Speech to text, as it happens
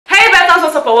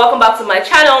welcome back to my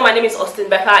channel. My name is Austin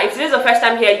Betha. If this is the first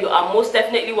time here, you are most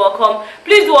definitely welcome.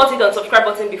 Please do also hit the subscribe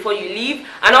button before you leave,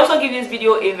 and also give this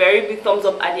video a very big thumbs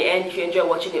up at the end if you enjoy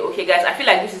watching it. Okay guys, I feel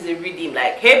like this is a redeem,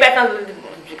 like hey Betha.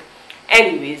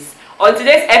 Anyways, on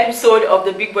today's episode of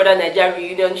the Big Brother NAIJA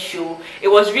reunion show, it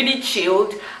was really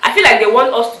chilled. I feel like they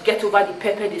want us to get over the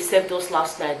pepper they served us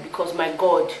last night, because my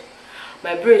god,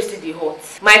 my brain still dey hot.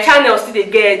 My channel still dey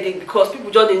get headache because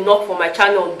people just dey knock for my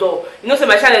channel door. You know, so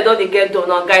my channel don dey get door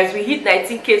now. Guys, we hit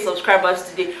 19k subscribers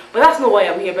today, but that's not why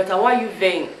I'm here. But why are you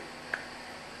vain?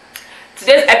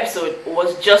 Today's episode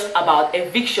was just about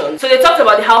eviction. So they talked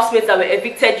about the housemates that were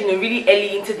evicted, you know, really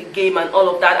early into the game and all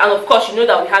of that. And of course, you know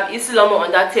that we have Thelma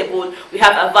on that table, we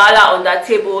have Avala on that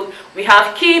table, we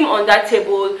have Kim on that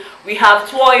table, we have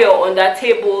Toyo on that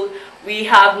table, we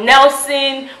have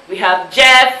Nelson, we have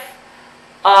Jeff,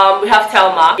 we have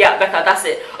Thelma. Yeah, Betha, that's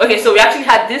it. Okay, so we actually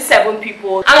had these 7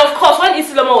 people. And of course, when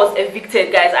Thelma was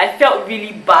evicted, guys, I felt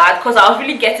really bad because I was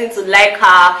really getting to like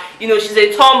her. You know, she's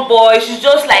a tomboy. She's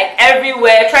just like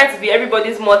everywhere, trying to be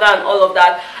everybody's mother and all of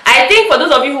that. I think for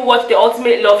those of you who watched the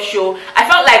Ultimate Love Show, I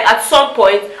felt like at some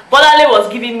point, Bolale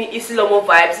was giving me Thelma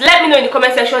vibes. Let me know in the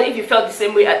comment section if you felt the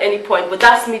same way at any point, but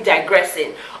that's me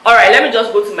digressing. Alright, let me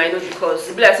just go to my notes because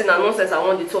it's like saying nonsense I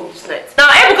want to talk this night. Now,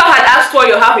 Ebuka had asked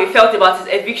Toyo how he felt about his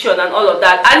eviction and all of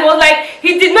that, and he was like,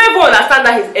 he did not even understand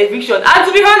that his eviction. And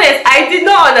to be honest, I did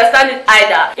not understand it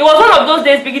either. It was one of those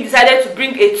days Biggie decided to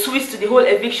bring a twist to the whole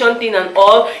eviction thing and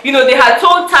all. You know, they had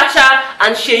told Tacha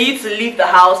and Sheyi to leave the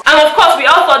house, and of course we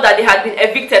all thought that they had been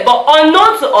evicted, but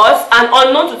unknown to us and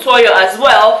unknown to Toyo as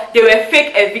well, they were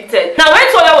fake evicted. Now, when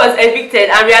Toyo was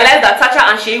evicted and realized that Tacha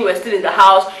and Sheyi were still in the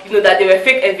house, you know, that they were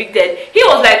fake evicted, he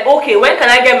was like, okay, when can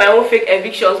I get my own fake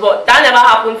evictions? But that never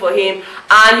happened for him,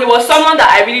 and he was someone that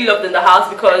I really loved in the house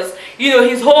because, you know,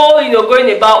 his whole, you know,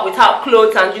 going about without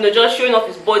clothes and, you know, just showing off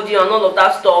his body and all of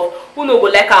that stuff, who know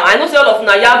go like him. I know say all of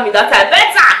now you have me that time,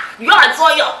 Betha, you are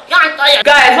Toyo.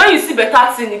 Guys, when you see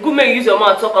better thing, it good make you use your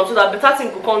mouth talk so that better thing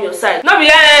could come your side. Not be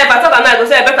if I talk and I go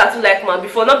say better to like man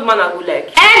before, not the man I go like.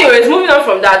 Anyways, moving on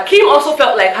from that, Kim also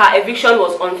felt like her eviction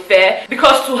was unfair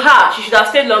because to her, she should have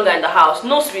stayed longer in the house.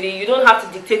 No, sweetie, you don't have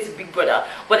to dictate to Big Brother.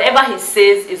 Whatever he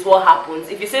says is what happens.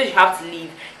 If he says you have to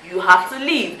leave, you have to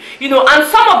leave, you know. And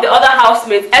some of the other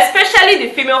housemates, especially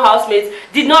the female housemates,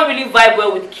 did not really vibe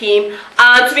well with Kim.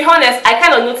 And to be honest, I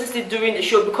kind of noticed it during the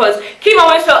show because Kim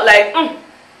always felt like,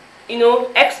 you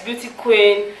know, ex-beauty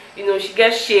queen, you know, she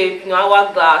gets shape, you know,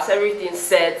 hourglass, everything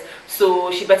set,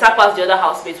 so she better pass the other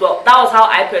housemates. Well, that was how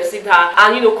I perceived her,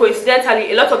 and you know,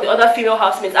 coincidentally, a lot of the other female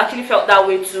housemates actually felt that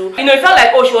way too. You know, it felt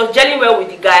like, oh, she was gelling well with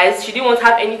the guys, she didn't want to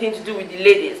have anything to do with the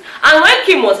ladies. And when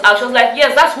Kim was out, she was like,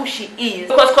 yes, that's who she is.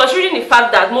 Because considering the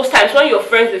fact that most times when you're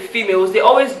friends with females, they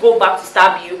always go back to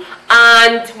stab you.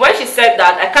 And when she said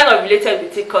that, I kind of related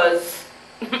with it because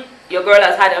your girl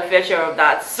has had a fair share of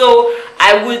that. So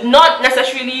I would not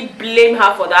necessarily blame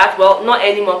her for that. Well, not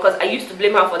anymore, because I used to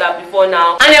blame her for that before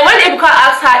now. And then when Ebuka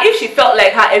asked her if she felt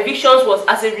like her evictions was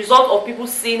as a result of people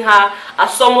seeing her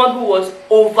as someone who was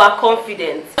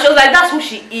overconfident, she was like, that's who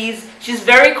she is. She's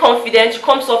very confident. She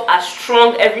comes off as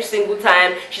strong every single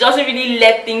time. She doesn't really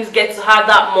let things get to her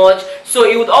that much. So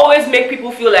it would always make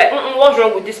people feel like, what's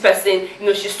wrong with this person? You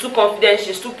know, she's too confident,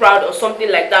 she's too proud or something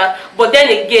like that. But then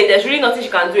again, there's really nothing she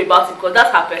can do about it because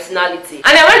that's her personality.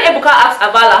 And then when Ebuka asked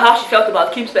Avala how she felt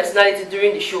about Kim's personality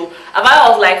during the show, Avala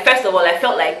was like, first of all, I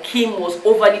felt like Kim was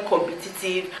overly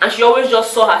competitive and she always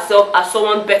just saw herself as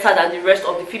someone better than the rest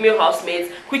of the female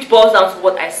housemates, which boils down to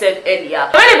what I said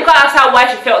earlier. When Ebuka asked her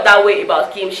why she felt that way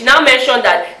about Kim, she now mentioned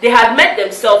that they had met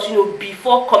themselves, you know,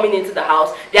 before coming into the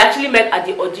house. They actually met at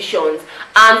the auditions,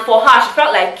 and for her, she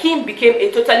felt like Kim became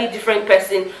a totally different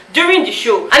person during the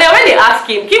show. And then when they asked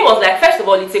Kim, Kim was like, first of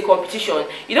all, it's a competition.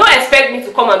 You don't expect me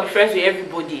to come and be friends with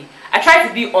everybody. I try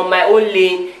to be on my own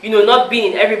lane, you know, not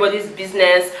being in everybody's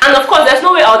business. And of course, there's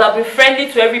no way I would have been friendly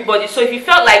to everybody. So if you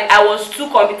felt like I was too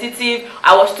competitive,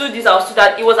 I was too this, I was too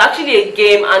that, it was actually a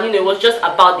game, and you know, it was just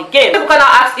about the game. People can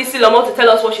now ask Thelma to tell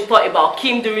us what she thought about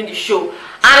Kim during the show.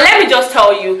 And let me just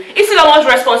tell you, Thelma's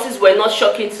responses were not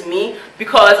shocking to me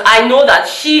because I know that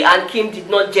she and Kim did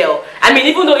not gel. I mean,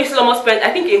 even though Thelma spent,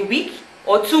 I think, a week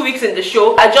or 2 weeks in the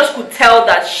show, I just could tell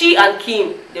that she and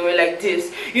Kim, they were like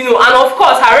this, you know. And of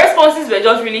course her responses were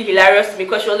just really hilarious to me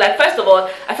because she was like, first of all,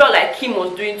 I felt like Kim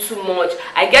was doing too much.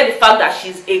 I get the fact that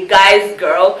she's a guy's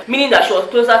girl, meaning that she was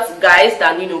closer to guys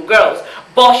than, you know, girls,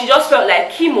 but she just felt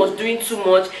like Kim was doing too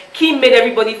much. Kim made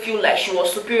everybody feel like she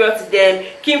was superior to them.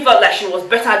 Kim felt like she was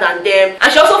better than them,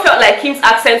 and she also felt like Kim's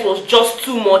accent was just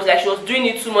too much, like she was doing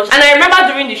it too much. And I remember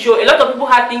during the show, a lot of people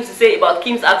had things to say about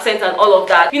Kim's accent and all of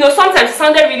that. You know, sometimes it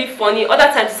sounded really funny,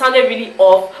 other times it sounded really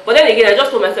off. But then again, I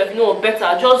just told myself, you know,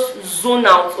 better just zone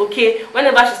out, okay?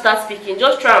 Whenever she starts speaking,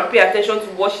 just try and pay attention to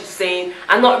what she's saying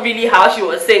and not really how she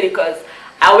was saying it, because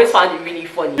I always found it really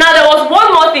funny. Now, there was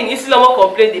one more thing Isilomo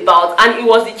complained about, and it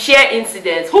was the chair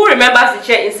incident. Who remembers the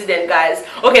chair incident, guys?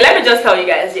 Okay, let me just tell you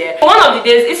guys here. One of the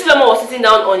days, Isilomo was sitting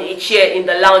down on a chair in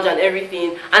the lounge and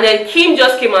everything, and then Kim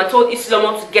just came and told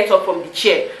Isilomo to get up from the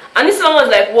chair. And Isilomo was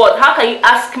like, what? How can you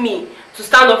ask me to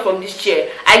stand up from this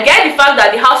chair? I get the fact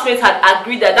that the housemates had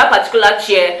agreed that that particular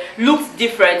chair looked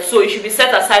different, so it should be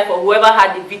set aside for whoever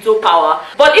had the veto power.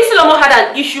 But Isilomo had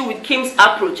an issue with Kim's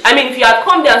approach. I mean, if you had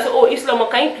come there and said, oh, Isilomo,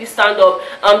 can you please stand up?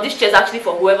 This chair is actually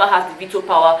for whoever has the veto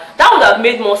power, that would have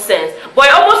made more sense.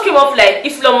 But it almost came off like,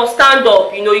 Isilomo, stand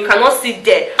up, you know, you cannot sit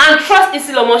there. And trust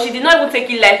Isilomo, she did not even take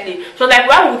it lightly. She was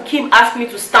like, why would Kim ask me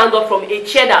to stand up from a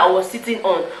chair that I was sitting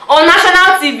on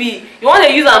national TV? You want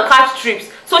to use and catch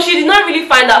trips? So she did not really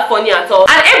find that funny at all.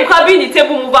 And Ebuka, being the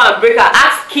table mover and breaker,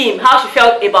 asked Kim how she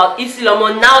felt about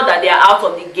Isilomo now that they are out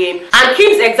of the game. And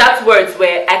Kim's exact words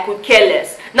were, I could care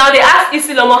less. Now, they asked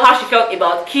Isilomo how she felt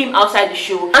about Kim outside the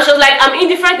show, and she was like, I'm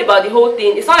indifferent about the whole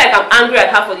thing. It's not like I'm angry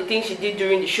at her for the things she did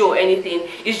during the show or anything.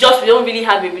 It's just we don't really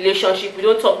have a relationship, we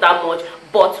don't talk that much,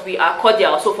 but we are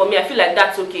cordial. So for me, I feel like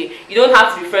that's okay. You don't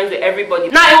have to be friends with everybody.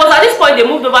 Now, it was at this point they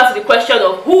moved over to the question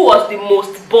of who was the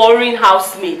most boring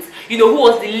housemate. You know, who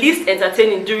was the least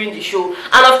entertaining during the show.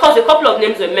 And of course, a couple of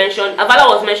names were mentioned. Avala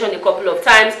was mentioned a couple of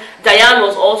times. Diane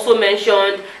was also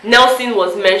mentioned. Nelson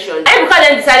was mentioned. Ebuka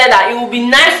then decided that it would be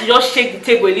nice to just shake the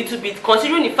table a little bit,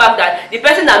 considering the fact that the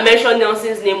person that mentioned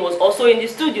Nelson's name was also in the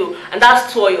studio, and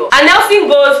that's Toyo. And Nelson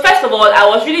goes, first of all, I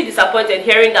was really disappointed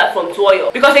hearing that from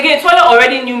Toyo, because again, Toyo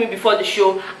already knew me before the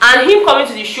show, and him coming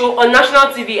to the show on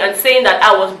national TV and saying that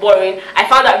I was boring, I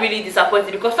found that really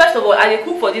disappointing. Because first of all, I did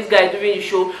cook for this guy during the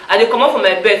show, and they come out from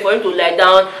my bed for him to lie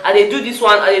down, and they do this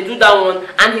one and they do that one,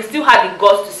 and he still had the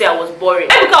guts to say I was boring.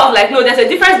 Ebuka was like, no, there's a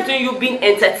difference between you being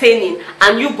entertaining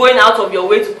and you going out of your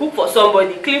way to cook for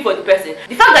somebody, clean for the person.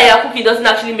 The fact that you're cooking doesn't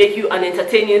actually make you an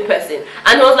entertaining person.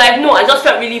 And he was like, no, I just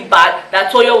felt really bad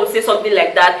that Toyo would say something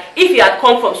like that. If he had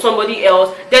come from somebody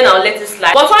else, then I'll let it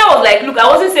slide. But Toyo was like, look, I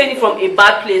wasn't saying it from a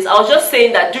bad place. I was just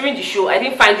saying that during the show, I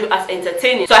didn't find you as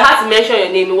entertaining, so I had to mention your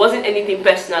name. It wasn't anything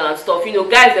personal and stuff. You know,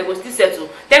 guys, they go still settle.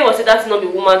 Then we'll say that's not be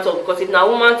woman talk, because if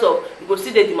now woman talk, you go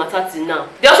see the matter till now.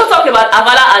 They also talked about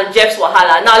Avala and Jeff's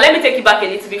wahala. Now let me take it back a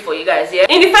little bit for you guys here.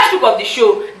 In the first week of the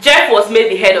show, Jeff was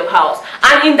made the head of house,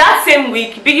 and in that same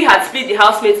week, Biggie had split the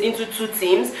housemates into two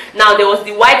teams. Now there was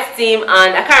the white team,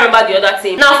 and I can't remember the other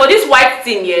team. Now for this white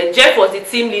team here, Jeff was the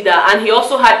team leader, and he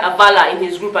also had Avala in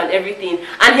his group and everything.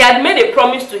 And he had made a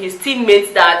promise to his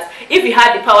teammates that if he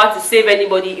had the power to save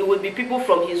anybody, it would be people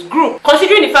from his group,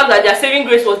 considering the fact that their saving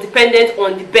grace was dependent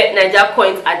on the Bbnaija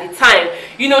coins at the time.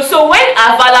 You know, so when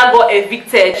Avala got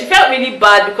evicted, she felt really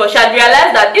bad because she had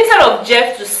realized that instead of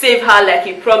Jeff to save her like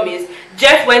he promised,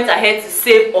 Jeff went ahead to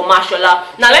save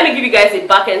Omashola. Now let me give you guys a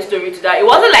back end story to that. It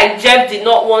wasn't like Jeff did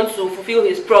not want to fulfill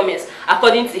his promise,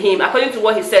 according to him, according to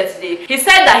what he said today. He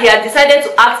said that he had decided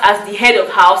to act as the head of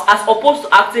house as opposed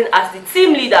to acting as the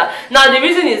team leader. Now the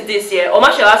reason is this here: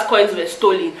 Omashola's coins were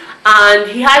stolen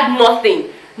and he had nothing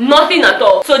at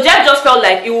all. So Jeff just felt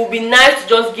like it would be nice to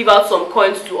just give out some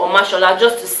coins to Omashola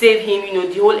just to save him, you know,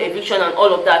 the whole eviction and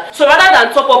all of that. So rather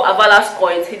than top up Avala's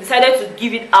coins, he decided to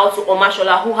give it out to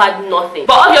Omashola, who had nothing.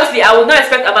 But obviously, I would not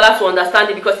expect Avala to understand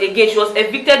it, because again, she was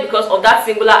evicted because of that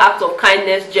singular act of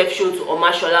kindness Jeff showed to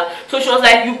Omashola. So she was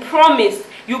like, you promised,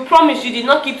 you did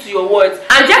not keep to your words.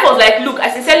 And Jeff was like, look,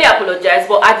 I sincerely apologize,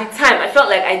 but at the time I felt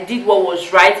like I did what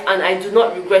was right and I do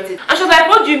not regret it. And she was like,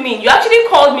 what do you mean? You actually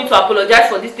called me to apologize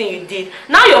for this thing you did.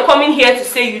 Now you're coming here to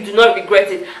say you do not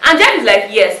regret it. And Jeff is like,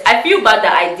 yes, I feel bad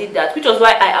that I did that, which was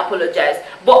why I apologized,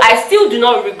 but I still do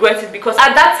not regret it, because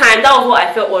at that time that was what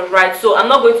I felt was right, so I'm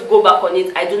not going to go back on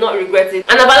it. I do not regret it.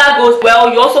 And Avala goes,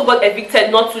 well, you also got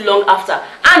evicted not too long after.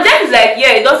 And Jeff is like,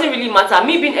 yeah, it doesn't really matter.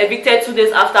 Me being evicted 2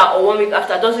 days after or 1 week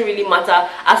after doesn't really matter.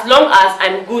 As long as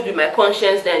I'm good with my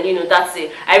conscience, then, you know, that's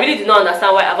it. I really did not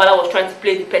understand why Avala was trying to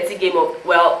play the petty game of,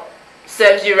 well,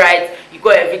 serves you right, you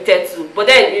got evicted too. But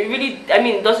then it really, I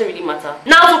mean, it doesn't really matter.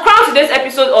 Now, to crown today's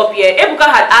episode up here, Ebuka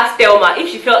had asked Thelma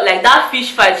if she felt like that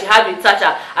fish fight she had with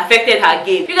Tacha affected her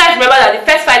game. You guys remember that the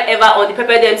first fight ever on the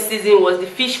Pepper Dem season was the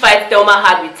fish fight Thelma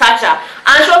had with Tacha,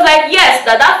 and she was like, yes,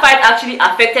 that fight actually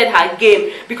affected her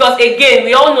game, because again,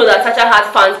 we all know that Tacha had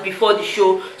fans before the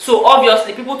show, so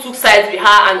obviously people took sides with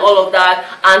her and all of that,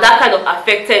 and that kind of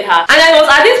affected her. And then it was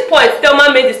at this point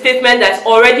Thelma made the statement that's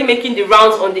already making the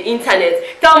rounds on the internet.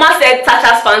 Thelma said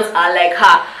Tacha'S fans are like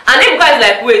her, and Ebuka is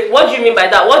like, wait, what do you mean by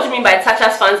that? What do you mean by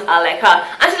Tacha'S fans are like her?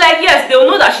 And she's like, yes, they'll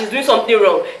know that she's doing something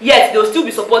wrong, yet they'll still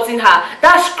be supporting her.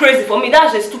 That's crazy for me.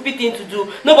 That's a stupid thing to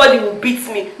do. Nobody will beat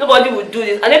me, nobody will do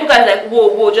this. And Ebuka is like,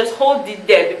 whoa, just hold it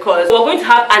there, because we're going to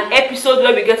have an episode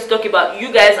where we get to talk about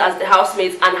you guys as the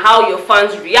housemates and how your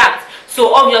fans react.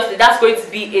 So obviously that's going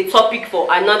to be a topic for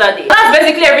another day. That's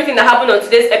basically everything that happened on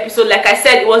today's episode. Like I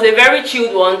said, it was a very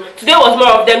chilled one. Today was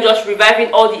more of them just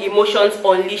reviving all the emotions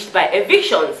unleashed by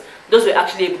evictions. Those were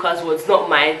actually Ebuka's words, not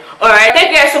mine. Alright,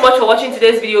 thank you guys so much for watching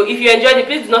today's video. If you enjoyed it,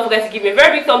 please do not forget to give me a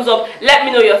very big thumbs up. Let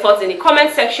me know your thoughts in the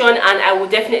comment section, and I will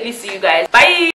definitely see you guys. Bye!